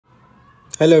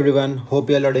Hello everyone, hope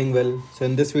you all are doing well. So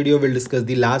in this video, we'll discuss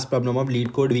the last problem of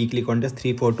Leetcode Weekly Contest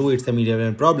 342. It's a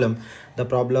medium problem. The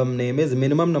problem name is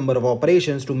minimum number of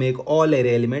operations to make all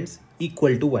array elements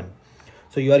equal to 1.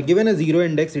 So you are given a zero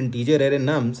index integer array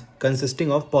nums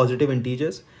consisting of positive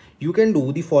integers. You can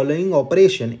do the following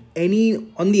operation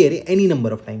on the array any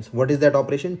number of times. What is that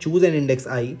operation? Choose an index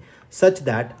I such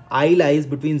that I lies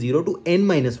between 0 to n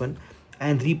minus 1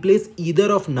 and replace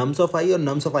either of nums of I or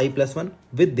nums of I plus 1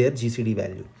 with their GCD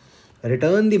value.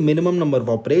 Return the minimum number of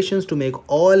operations to make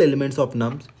all elements of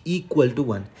nums equal to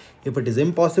 1. If it is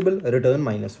impossible, return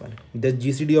minus 1. The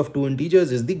GCD of two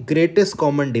integers is the greatest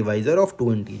common divisor of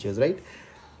two integers, right?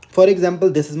 For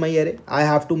example, this is my array. I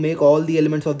have to make all the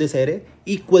elements of this array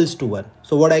equals to 1.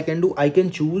 So what I can do, I can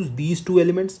choose these two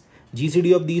elements.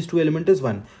 GCD of these two elements is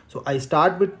 1. So I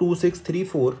start with 2, 6, 3,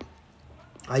 4.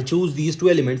 I choose these two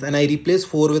elements and I replace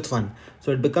 4 with 1.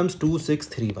 So it becomes 2, 6,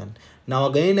 3, 1. Now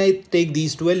again I take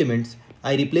these two elements.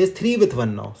 I replace 3 with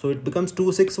 1 now. So it becomes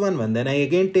 2, 6, 1, 1. Then I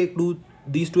again take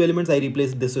these two elements. I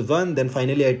replace this with 1. Then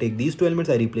finally I take these two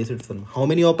elements. I replace it with 1. How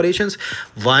many operations?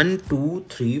 1, 2,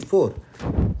 3, 4.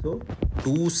 So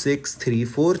 2, 6, 3,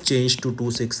 4 change to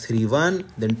 2, 6, 3,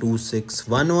 1. Then 2, 6,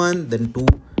 1, 1. Then 2,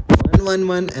 1, 1,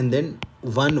 1. And then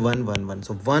 1, 1, 1, 1.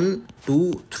 So 1,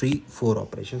 2, 3, 4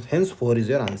 operations. Hence 4 is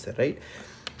your answer, right?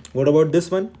 What about this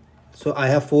one? So I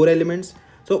have 4 elements.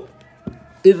 So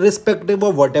irrespective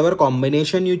of whatever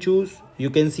combination you choose, you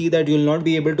can see that you will not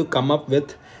be able to come up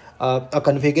with a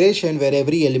configuration where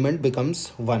every element becomes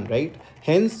 1, right?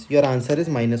 Hence your answer is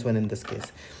minus 1 in this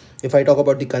case. If I talk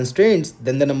about the constraints,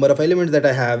 then the number of elements that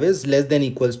I have is less than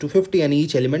equals to 50 and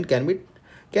each element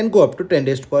can go up to 10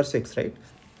 raised to power 6, right?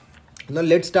 Now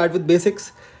let's start with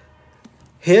basics.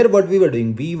 Here what we were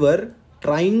doing, we were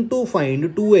trying to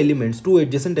find two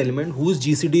adjacent elements whose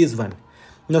GCD is 1.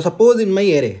 Now suppose my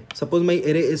array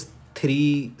is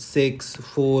 3, 6,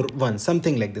 4, 1,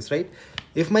 something like this, right?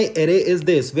 If my array is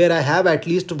this, where I have at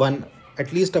least a 1,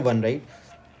 right?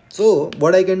 So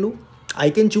what I can do, I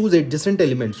can choose adjacent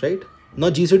elements, right? Now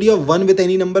GCD of 1 with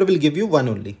any number will give you 1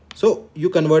 only. So you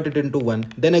convert it into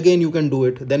 1. Then again you can do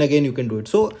it. Then again you can do it.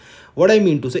 So what I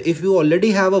mean to say, if you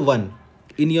already have a 1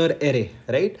 in your array,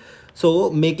 right? So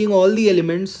making all the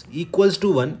elements equals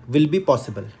to 1 will be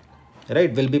possible,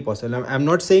 right? Will be possible. I'm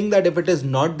not saying that if it is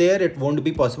not there, it won't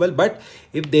be possible. But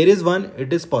if there is 1,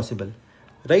 it is possible,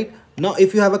 right? Now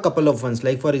if you have a couple of ones,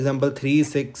 like for example 3,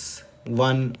 6,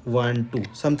 1, 1, 2,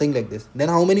 something like this, then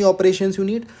how many operations you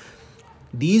need?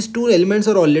 These two elements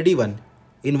are already 1.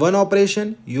 In one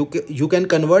operation, you can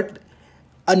convert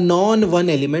a non-1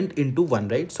 element into 1,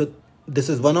 right? So this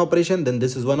is one operation, then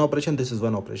this is one operation, this is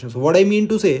one operation. So what I mean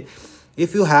to say,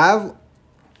 if you have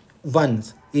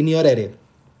ones in your array,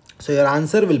 so your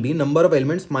answer will be number of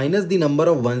elements minus the number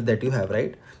of ones that you have,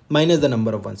 right? Minus the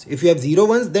number of ones. If you have 0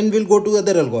 ones, then we'll go to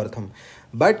other algorithm.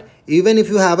 But even if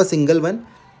you have a single one,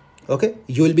 okay,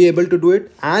 you will be able to do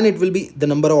it, and it will be the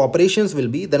number of operations will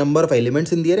be the number of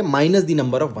elements in the array minus the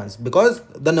number of ones, because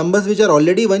the numbers which are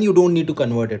already 1, you don't need to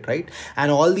convert it, right?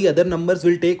 And all the other numbers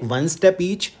will take one step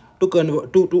each to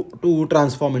convert to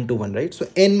transform into 1, right? So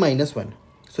n minus 1.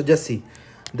 So just see,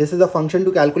 this is a function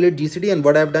to calculate GCD, and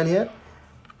what I have done here,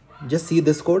 just see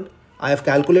this code. I have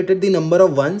calculated the number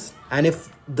of ones, and if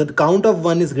the count of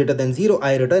 1 is greater than 0,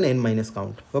 I return n minus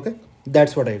count. Okay,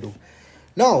 that's what I do.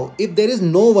 Now, if there is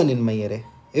no 1 in my array,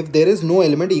 if there is no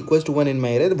element equals to 1 in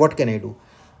my array, what can I do?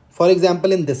 For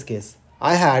example, in this case,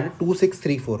 I had 2, 6,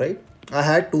 3, 4, right? I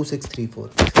had 2, 6, 3, 4.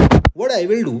 What I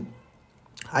will do,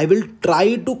 I will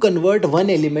try to convert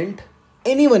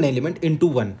any one element into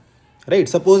 1, right?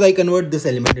 Suppose I convert this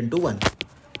element into 1.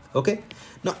 Okay.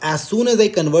 Now, as soon as I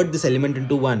convert this element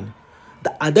into 1,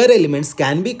 the other elements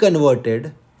can be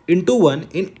converted into 1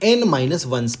 in n minus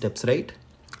 1 steps, right?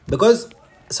 Because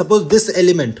suppose this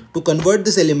element, to convert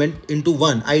this element into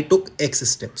 1, I took x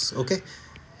steps, okay?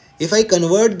 If I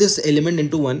convert this element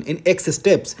into 1 in x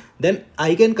steps, then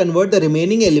I can convert the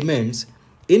remaining elements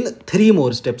in 3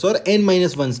 more steps, or n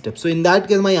minus 1 steps. So in that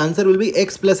case, my answer will be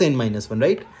x plus n minus 1,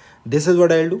 right? This is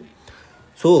what I'll do.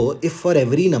 So if for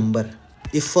every number,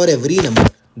 this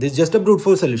is just a brute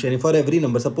force solution. If for every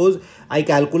number, suppose I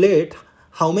calculate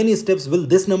how many steps will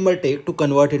this number take to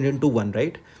convert it into 1,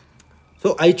 right?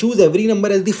 So I choose every number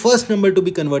as the first number to be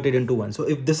converted into 1. So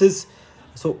if this is,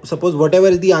 so suppose whatever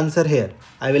is the answer here,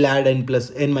 I will add n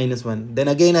plus n minus 1. Then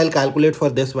again, I'll calculate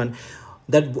for this one,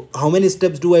 that how many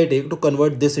steps do I take to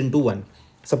convert this into 1.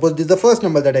 Suppose this is the first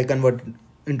number that I convert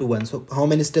into 1. So how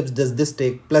many steps does this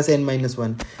take? Plus n minus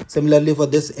 1. Similarly for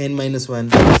this, n minus 1,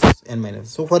 n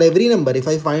minus. So for every number, if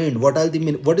I find what is the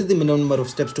minimum number of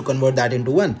steps to convert that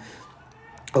into 1,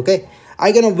 okay,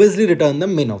 I can obviously return the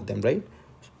min of them, right?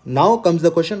 Now comes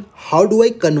the question, how do I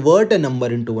convert a number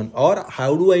into one, or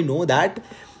how do I know that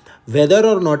whether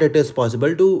or not it is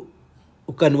possible to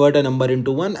convert a number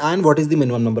into one, and what is the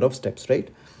minimum number of steps, right?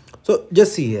 So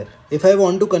just see here, if I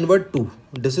want to convert 2,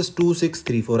 this is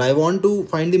 2634. I want to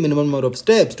find the minimum number of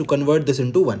steps to convert this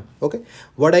into 1. Okay,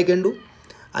 what I can do,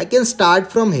 I can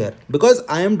start from here because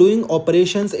I am doing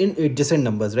operations in adjacent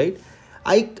numbers, right?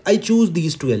 I choose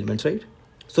these two elements, right?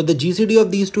 So the GCD of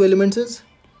these two elements is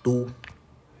 2.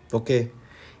 Okay,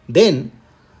 then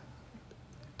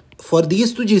for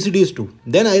these two GCD is 2.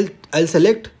 Then I'll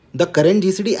select the current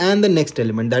GCD and the next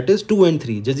element, that is 2 and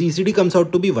 3. The GCD comes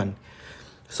out to be 1.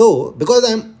 So because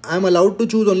I'm allowed to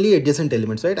choose only adjacent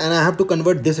elements, right? And I have to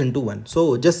convert this into 1.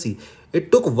 So just see, it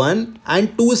took 1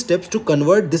 and 2 steps to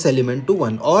convert this element to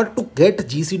 1, or to get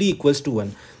GCD equals to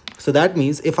 1. So that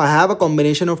means if I have a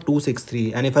combination of 2, 6,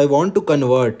 3, and if I want to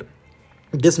convert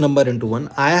this number into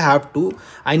 1,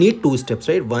 I need 2 steps,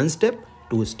 right? 1 step,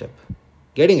 2 step.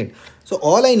 Getting it? So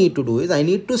all I need to do is I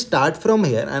need to start from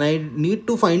here and I need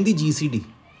to find the GCD.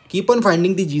 Keep on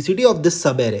finding the GCD of this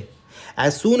subarray.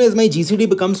 As soon as my GCD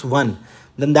becomes 1,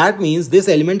 then that means this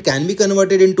element can be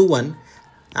converted into 1.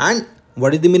 And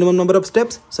what is the minimum number of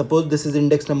steps? Suppose this is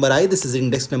index number I, this is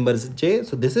index number j.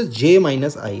 So this is j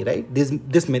minus I, right?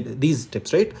 These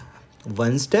steps, right?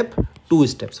 1 step, 2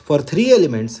 steps. For 3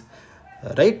 elements,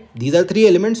 right? These are 3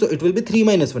 elements. So it will be 3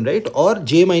 minus 1, right? Or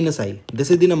j minus I.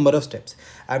 This is the number of steps.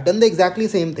 I've done the exactly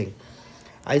same thing.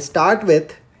 I start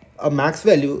with a max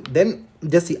value, then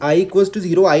just see I equals to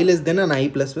 0, I less than an I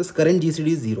plus plus, current GCD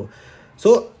is 0.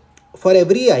 So for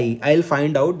every I, I'll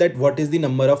find out that what is the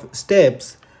number of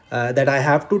steps that I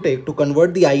have to take to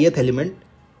convert the ith element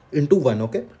into 1.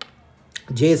 Okay,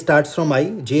 j starts from I,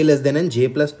 j less than n, j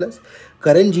plus plus.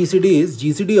 Current GCD is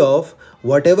GCD of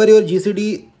whatever your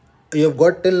GCD you have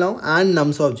got till now and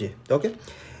nums of j. Okay,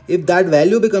 if that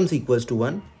value becomes equals to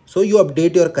 1, so you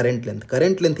update your current length.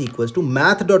 Current length equals to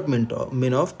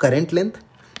math.min of current length,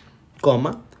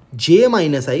 comma, j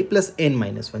minus I plus n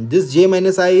minus 1. This j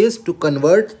minus I is to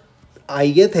convert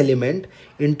ith element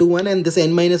into 1, and this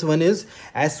n minus 1 is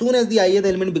as soon as the ith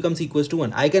element becomes equals to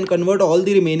 1, I can convert all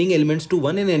the remaining elements to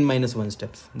 1 in n minus 1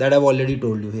 steps. That I've already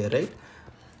told you here, right?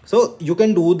 So you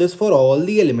can do this for all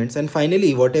the elements, and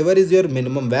finally whatever is your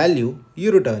minimum value,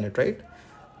 you return it, right?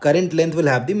 Current length will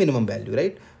have the minimum value,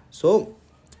 right? So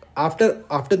after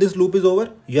this loop is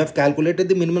over, you have calculated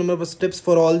the minimum number of steps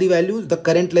for all the values. The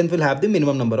current length will have the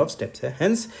minimum number of steps,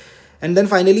 hence, and then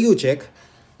finally you check.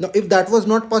 Now if that was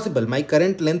not possible, my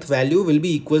current length value will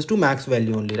be equals to max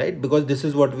value only, right? Because this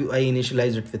is what I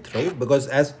initialized it with, right? Because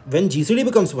as when GCD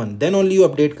becomes 1, then only you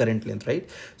update current length, right?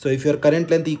 So if your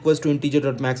current length equals to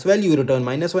integer.max value, you return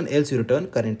 -1, else you return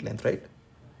current length, right?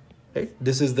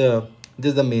 This is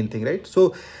the main thing, right?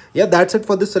 So yeah, that's it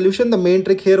for this solution. The main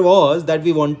trick here was that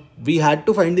we had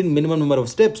to find the minimum number of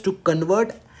steps to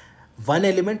convert one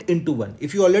element into 1.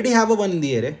 If you already have a 1 in the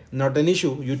array, not an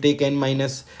issue. You take n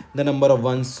minus the number of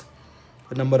ones,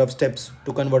 the number of steps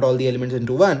to convert all the elements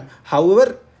into 1.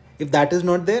 However, if that is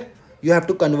not there, you have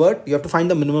to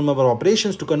find the minimum number of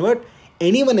operations to convert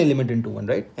any one element into 1,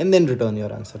 right? And then return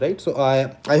your answer, right? So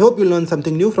I hope you learned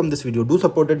something new from this video. Do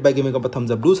support it by giving up a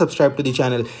thumbs up. Do subscribe to the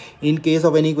channel. In case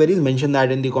of any queries, mention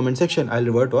that in the comment section. I'll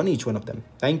revert on each one of them.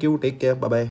 Thank you. Take care. Bye-bye.